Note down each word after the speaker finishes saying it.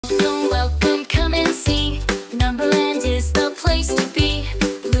Welcome, welcome, come and see. Numberland is the place to be.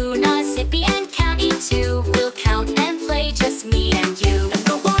 Luna, Zippy, and catchy too. We'll count and play, just me and you.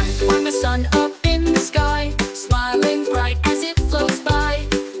 Number one, warm the sun up in the sky, smiling bright as it flows by.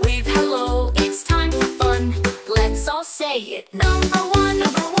 Wave hello, it's time for fun. Let's all say it. Number one,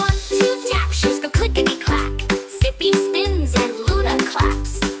 two tap shoes go clickety clack. Zippy spins and Luna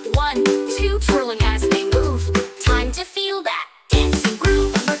claps. 1, 2, twirling as they move. Time to feel that dancing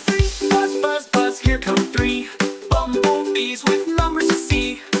groove. Number three, buzz, buzz, buzz, here come three bumblebees with numbers to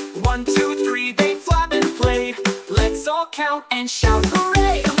see. 1, 2, 3, they flap and play. Let's all count and shout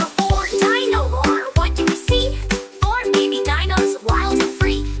hooray. Number 4, dino roar, what do we see? 4 baby dinos, wild and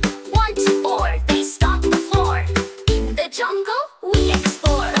free. 1 to 4, they stomp the floor. In the jungle, we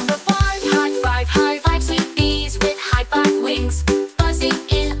explore. Number 5, High five, sweet bees with high five wings, buzzing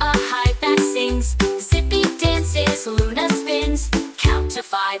in a hive that sings. Zippy dances, Luna spins. Count to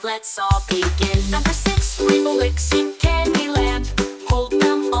 5, let's all begin. Number 6, rainbow licks in Candyland. Hold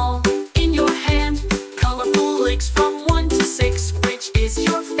them all in your hand. Colorful licks from 1 to 6. Which is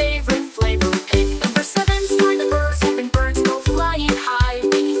your favorite flavor? Pick. Number 7, start the birds. 7 birds go flying high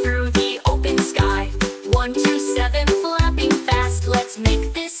through the open sky. 1 to 7, flapping fast. Let's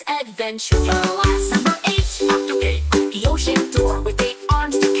make this adventure last. Number 8, Octo gate, the ocean door with 8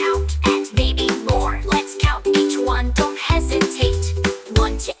 arms to count and maybe more. Let's count each one, don't hesitate.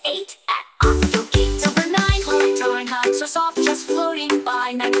 1 to 8 at Octo Gate. Number 9, cloud time, so soft, just floating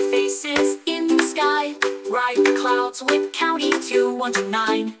by. 9 faces in the sky. Ride the clouds with counting to 1 to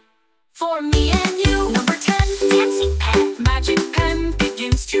 9. For me and you. Number 10, dancing pen. magic pen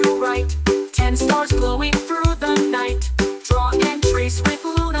begins to write. 10 stars glowing through the night. Draw and trace with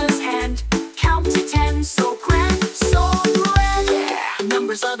Luna's hand. Count to 10, so grand, so grand.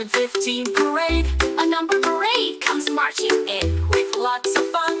 Numbers 11, 15, parade. A number parade comes marching in With lots of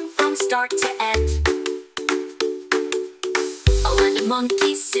fun from start to end. 11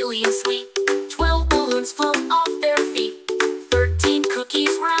 monkeys, silly and sweet. 12 balloons float off their feet. 13 cookies,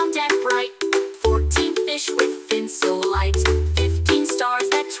 round and bright. 14 fish with fins so light. 15 stars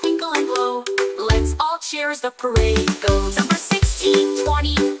that twinkle and glow. Let's all cheer as the parade goes. Number 16,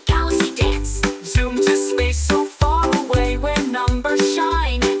 20, galaxy dance. Zoom to space so far away, where numbers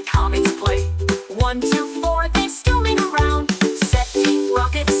shine and comets play. 1 to 4, they zooming around. 17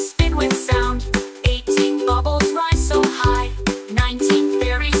 rockets spin with sound. 18 bubbles rise so high. 19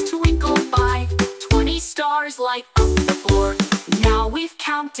 fairies twinkle by. 20 stars light up the floor. Now we've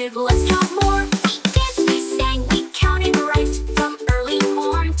counted, let's count more. We danced, we sang, we counted right. From early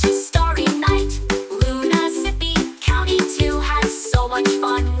morn to starry night. Luna, Zippy, county too, had so much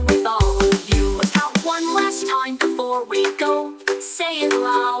fun with all of you. Let's count one last time before we go. Say it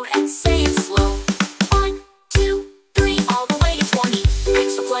loud and say it slow. 1, 2, 3, All the way to 20.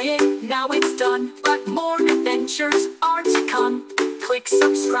 Thanks for playing, now it's done. But more adventures are to come. Click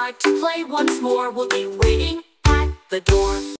subscribe to play once more. We'll be waiting at the door.